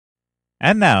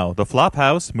And now, the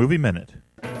Flophouse Movie Minute.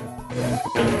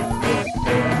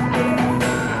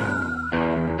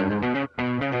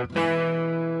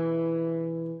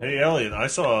 Hey, Elliot, I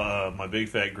saw My Big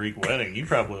Fat Greek Wedding. You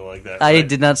probably like that, I right?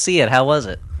 did not see it. How was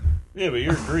it? Yeah, but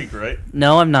you're Greek, right?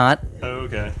 No, I'm not. Oh,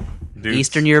 okay. Dudes.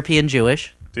 Eastern European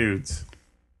Jewish. Dudes.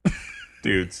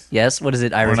 Dudes. Yes. What is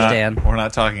it? Irish Dan. We're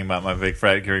not talking about My Big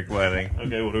Fat Greek Wedding.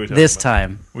 Okay, what are we talking This about?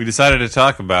 time. We decided to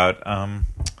talk about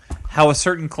how a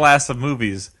certain class of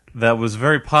movies that was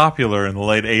very popular in the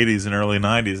late 80s and early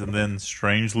 90s and then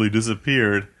strangely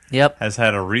disappeared Yep. has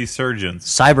had a resurgence.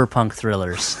 Cyberpunk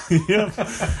thrillers. Yep.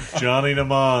 Johnny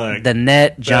Mnemonic. The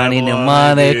Net, Johnny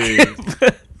Babylon Mnemonic,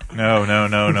 AD.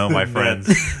 No, my friends.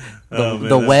 Oh, man,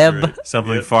 the that's web, great.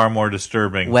 Something Yep. far more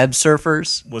disturbing. web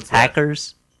surfers, What's that?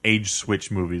 hackers. Age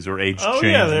switch movies or age Oh,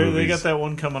 change yeah, movies. they got that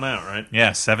one coming out, right?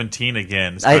 Yeah, 17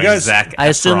 again. I- starring guys, Zac I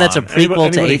assume that's a Efron.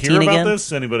 prequel to Anybody 18 hear again. about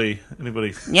this? Anybody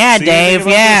Yeah, see Dave. anything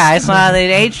about Yeah, I this? saw the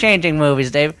age-changing movies,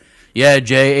 Dave. Yeah,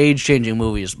 Jay, age-changing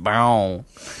movies. Bow.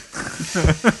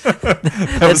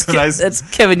 That was nice. That's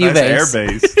Kevin nice Eubanks.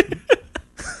 airbase.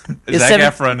 Is Zac seven-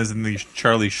 Efron is in the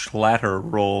Charlie Schlatter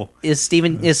role. Is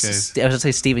Stephen? Okay. I was going to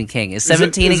say Stephen King. Is it-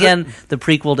 17 is it- again the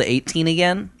prequel to 18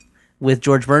 again with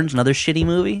George Burns? Another shitty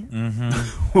movie.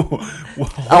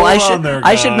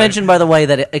 I should mention, by the way,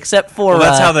 that except for Well,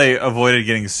 that's how they avoided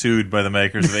getting sued by the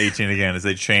makers of 18 again, is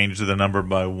they changed the number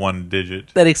by one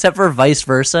digit. that except for Vice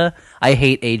Versa, I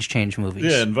hate age change movies.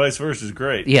 Yeah, and vice versa is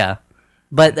great. Yeah.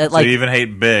 But that, So like you even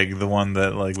hate Big, the one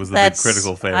that like was the big that's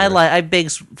critical favorite. I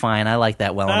Big's fine. I like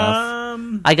that well enough.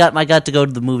 I got to go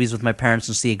to the movies with my parents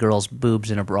and see a girl's boobs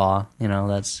in a bra. You know,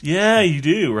 that's Yeah, you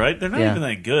do, right? They're not Yeah. even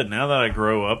that good now that I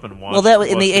grow up and watch. well. That watch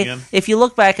in the again. if you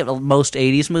look back at most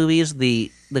 '80s movies, the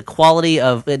quality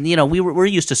of, and you know, we're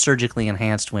used to surgically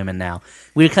enhanced women now.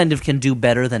 We kind of can do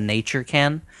better than nature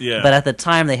can. Yeah. But at the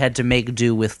time, they had to make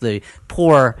do with the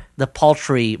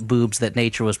paltry boobs that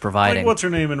nature was Like, providing. what's her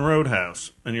name in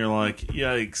Roadhouse? And you're like,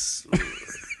 yikes.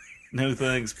 No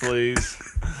thanks, please.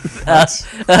 But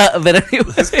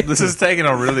anyway. This is taking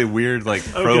a really weird, like,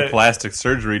 pro-plastic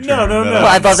surgery term. No. that Well,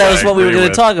 I thought that was what we were agree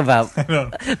going to with.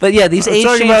 talk about. But yeah, these I was age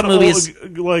talking change about movies.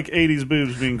 old, like 80s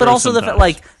boobs being But gross also the sometimes.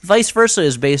 like Vice Versa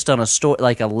is based on a story,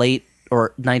 like a late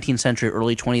or 19th century,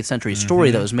 early 20th century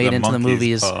story that was made The into the monkey's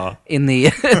movies paw. in the.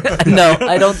 No,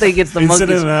 I don't think it's the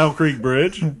Incident monkeys. at Owl Creek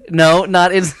Bridge. No,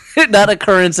 not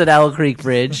Occurrence at Owl Creek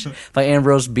Bridge by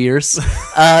Ambrose Bierce.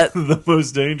 The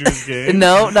most dangerous game.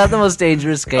 No, not the most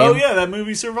dangerous game. Oh yeah, that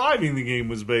movie Surviving the Game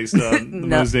was based on the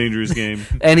No. most dangerous game.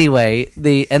 Anyway,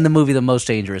 the movie The Most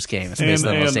Dangerous Game is based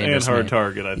on the most and dangerous Hard game.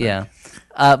 Target, I think. Yeah.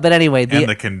 But anyway, And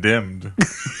The Condemned.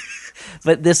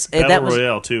 but this Battle that was.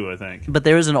 Royale too, I think. But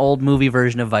there is an old movie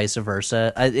version of Vice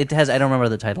Versa. It has, I don't remember what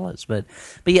the title is, but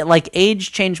yeah, like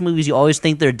age change movies, you always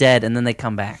think they're dead and then they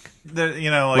come back,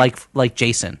 You know, like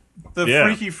Jason the Yeah.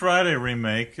 Freaky Friday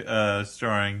remake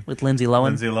starring with Lindsay Lohan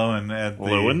Lindsay Lohan at the...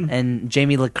 Lohan? and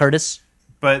Jamie Lee Curtis.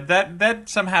 But that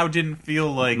somehow didn't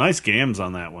feel like... Nice gams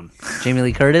on that one. Jamie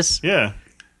Lee Curtis. Yeah.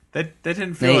 That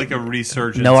didn't feel Nate, like a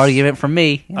resurgence No argument from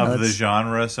me. You know, of the it's-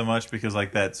 genre so much, because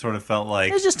like that sort of felt like...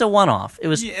 It was just a one-off. It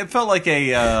was. Yeah, it felt like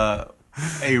a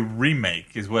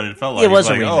remake is what it felt like. It was It's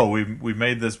a like, remake. oh, we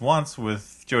made this once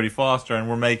with Jodie Foster, and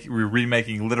we're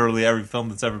remaking literally every film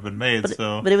that's ever been made.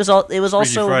 So, But it was all. It was Freaky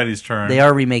also. Friday's turn. They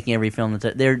are remaking every film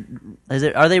that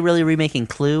are they really remaking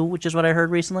Clue, which is what I heard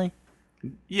recently?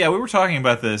 Yeah, we were talking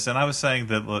about this, and I was saying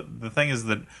that the thing is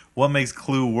that what makes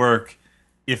Clue work,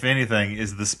 if anything,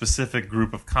 is the specific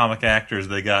group of comic actors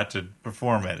they got to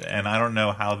perform it, and I don't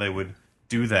know how they would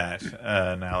do that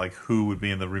now. Like, who would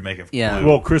be in the remake of Yeah. Clue?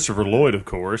 Well, Christopher Lloyd, of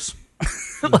course.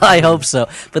 Well, I hope so.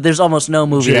 But there's almost no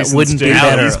movie Jason that wouldn't be Statham.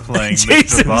 now better. he's playing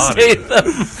Jason Mr.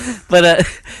 Body. Statham.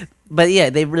 But yeah,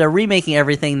 they're remaking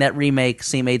everything. That remake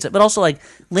made sense. But also, like,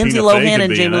 Lindsay Tina Fey Lohan could and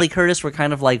be Jamie in Lee it. Curtis were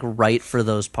kind of like right for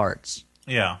those parts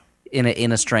Yeah. in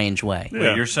a strange way. Yeah.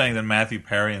 Wait, you're saying that Matthew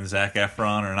Perry and Zac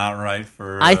Efron are not right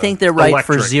for... I think they're right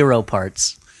for Electric. zero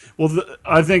parts. Well,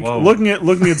 I think Whoa. looking at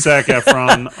Zac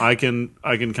Efron, I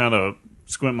can kind of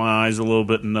squint my eyes a little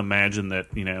bit and imagine that,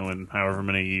 you know, in however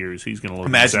many years he's going to look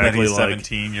Imagine exactly that he's like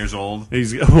 17 years old.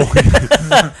 he's. Okay, You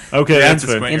have that's to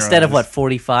fair. squint your Instead of eyes. what,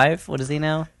 45? What is he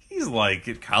now? He's like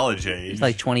at college age. He's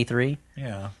like 23.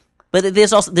 yeah. But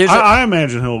there's also I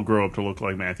imagine he'll grow up to look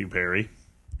like Matthew Perry.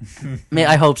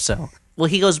 I hope so. Well,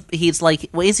 he's like,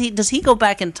 well, does he go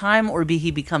back in time or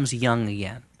he becomes young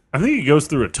again? I think he goes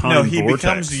through a time No, he vortex.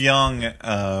 becomes young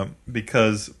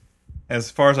because, as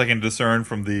far as I can discern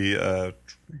from the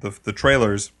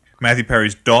trailers, Matthew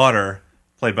Perry's daughter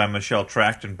played by Michelle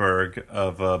Trachtenberg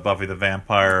of Buffy the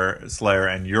Vampire Slayer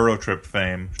and Eurotrip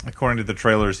fame. According to the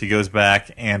trailers, he goes back,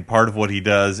 and part of what he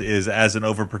does is, as an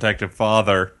overprotective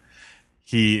father,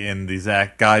 he, in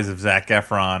the guise of Zac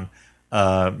Efron,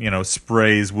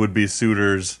 sprays would-be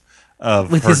suitors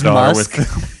of With her his daughter musk?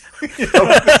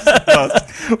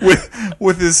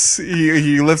 with his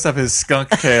he lifts up his skunk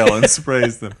tail and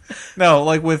sprays them. No,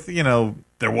 like with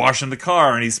they're washing the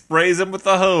car and he sprays them with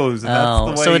the hose. And that's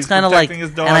the way so it's kind of like, his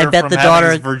and daughter I bet from the having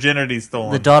daughter, his virginity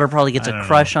stolen. the daughter probably gets I a don't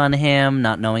crush on him,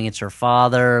 not knowing it's her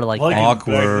father. Like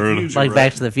awkward.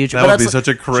 Back to the Future. That But would be that's such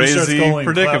a She starts crazy calling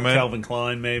predicament. Calvin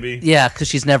Klein, maybe. Yeah, because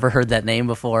she's never heard that name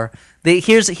before. This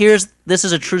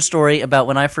is a true story about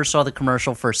when I first saw the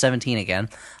commercial for 17 Again.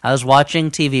 I was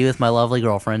watching TV with my lovely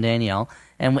girlfriend Danielle,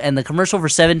 and the commercial for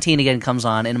 17 Again comes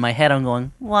on, and in my head I'm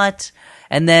going, what?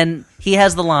 And then he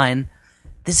has the line,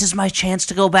 "This is my chance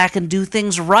to go back and do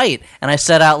things right." And I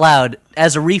said out loud,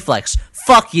 as a reflex,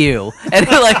 "Fuck you." And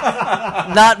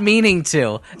not meaning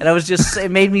to. And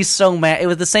it made me so mad. It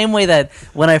was the same way that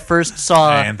when I first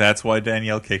saw... And that's why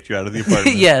Danielle kicked you out of the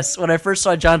apartment. Yes, when I first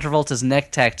saw John Travolta's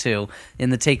neck tattoo in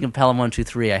The Taking of Pelham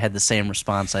 123, I had the same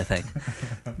response, I think.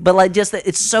 But just that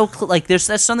it's so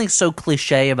that's something so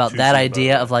cliche about that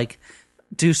idea of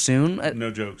too soon. No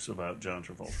jokes about John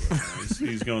Travolta.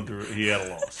 He's going through. He had a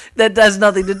loss. That has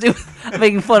nothing to do with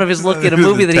making fun of his look in a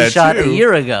movie that he shot a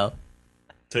year ago.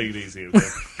 Take it easy.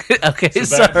 Okay, Okay,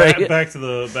 so sorry. back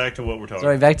to what we're talking.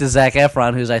 Sorry, back to Zac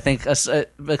Efron, who's I think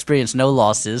experienced no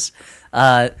losses.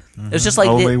 It's just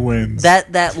Only wins.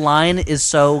 That line is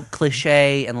so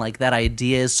cliche, and that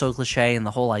idea is so cliche, and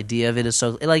the whole idea of it is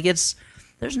so it's.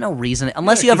 There's no reason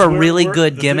unless you have a really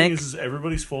good gimmick. The thing is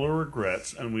everybody's full of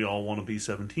regrets, and we all want to be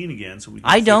 17 again, so we can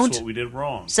I fix don't. what we did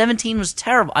wrong. 17 was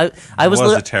terrible. I was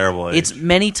a terrible age. It's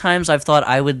many times I've thought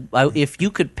if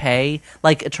you could pay,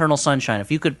 like Eternal Sunshine,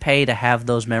 if you could pay to have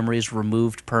those memories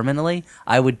removed permanently,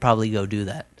 I would probably go do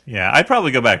that. Yeah, I'd probably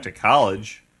go back to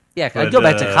college. Yeah, I'd But, go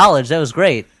back to college. That was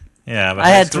great. Yeah, but I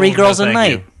high had school, 3 girls no, a thank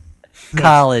night. you.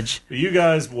 College. You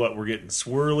guys, were getting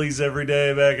swirlies every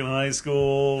day back in high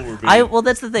school? We're being Well,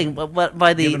 that's the thing. But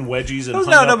by the given wedgies and No,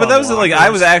 hung up but on that was I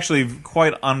lockers. was actually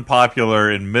quite unpopular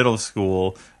in middle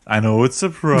school. I know it's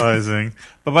surprising,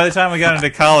 but by the time I got into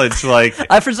college,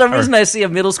 for some reason I see a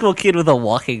middle school kid with a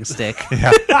walking stick by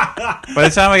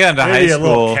the time I got into high Maybe a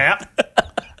little school, cap.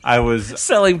 I was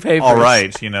selling papers. all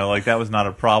right. That was not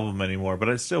a problem anymore, but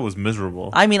I still was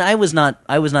miserable. I mean, I was not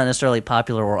necessarily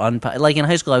popular or unpopular. In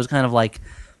high school, I was kind of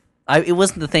it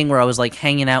wasn't the thing where I was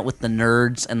hanging out with the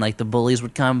nerds and the bullies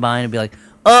would come by and be like,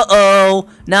 "Uh-oh,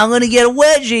 now I'm going to get a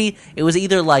wedgie." It was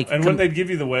either And when they'd give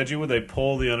you the wedgie, would they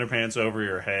pull the underpants over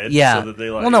your head? yeah. So that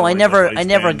they well, no, I never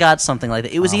got. got something like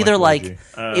that. It was either wedgie.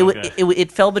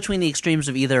 it fell between the extremes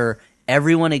of either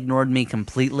everyone ignored me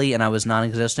completely and I was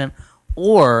non-existent,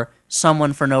 or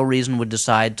someone for no reason would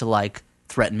decide to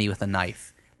threaten me with a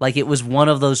knife. It was one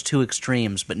of those two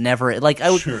extremes, but never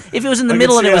Sure. If it was in the I could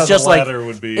middle and see it was how just the latter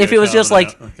would be if a it was just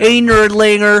common "Hey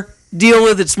nerdlinger, deal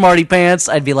with it, smarty pants,"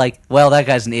 I'd be like, "Well, that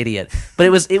guy's an idiot." But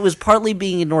it was partly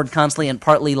being ignored constantly, and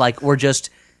partly or just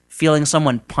feeling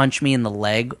someone punch me in the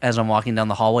leg as I'm walking down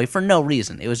the hallway for no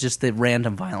reason. It was just the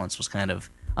random violence was kind of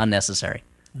unnecessary.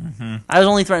 Mm-hmm. I was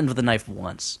only threatened with a knife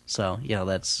once, so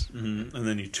that's And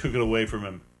then you took it away from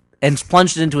him. and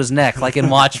plunged it into his neck like in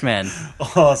Watchmen.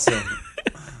 Awesome.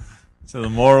 So the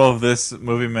moral of this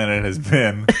movie minute has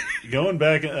been Going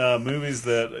back, movies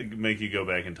that make you go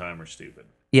back in time are stupid.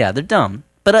 Yeah, they're dumb.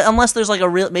 But unless there's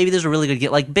maybe there's a really good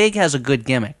gimmick. Big has a good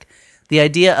gimmick. The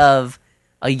idea of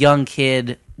a young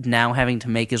kid now having to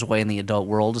make his way in the adult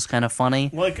world is kind of funny.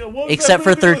 What was Except that for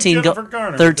movie with 13, Jennifer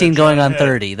Garner with 13 that going on giant head?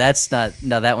 30. That's not.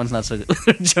 No, that one's not so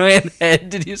good. Giant head,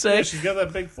 did you say? Yeah, she's got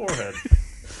that big forehead.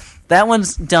 That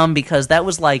one's dumb because that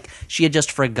was she had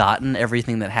just forgotten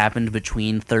everything that happened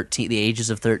between the ages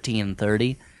of 13 and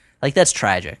 30. That's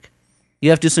tragic. You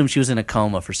have to assume she was in a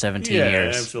coma for 17 Yeah,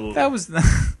 years. absolutely. that was.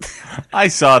 I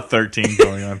saw 13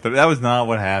 going on, but that was not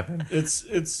what happened. It's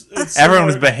Everyone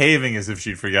was similar- behaving as if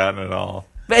she'd forgotten it all.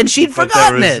 And she'd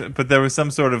forgotten it. But there was some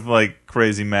sort of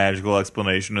crazy magical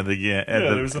explanation at the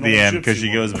there was an the old end gypsy because she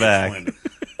woman goes that back. explained it.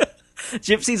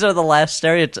 Gypsies are the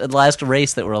last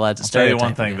race that we're allowed to I'll tell you stereotype.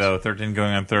 one thing though: 13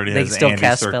 going on 30 They has can still Andy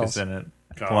cast Serkis spells. in it.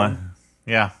 Colin?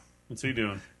 Yeah, What's he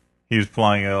doing? he was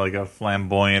playing a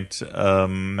flamboyant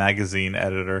magazine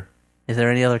editor. Is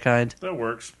there any other kind? That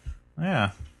works.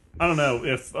 Yeah, I don't know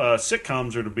if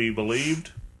sitcoms are to be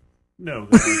believed. No,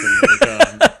 there aren't any other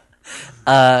kind.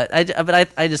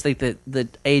 I just think that the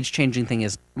age changing thing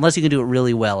is unless you can do it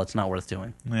really well, it's not worth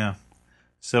doing. yeah.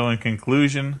 So in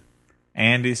conclusion,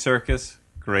 Andy Serkis,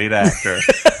 great actor.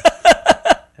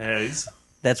 Hayes.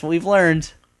 That's what we've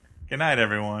learned. Good night,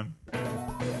 everyone.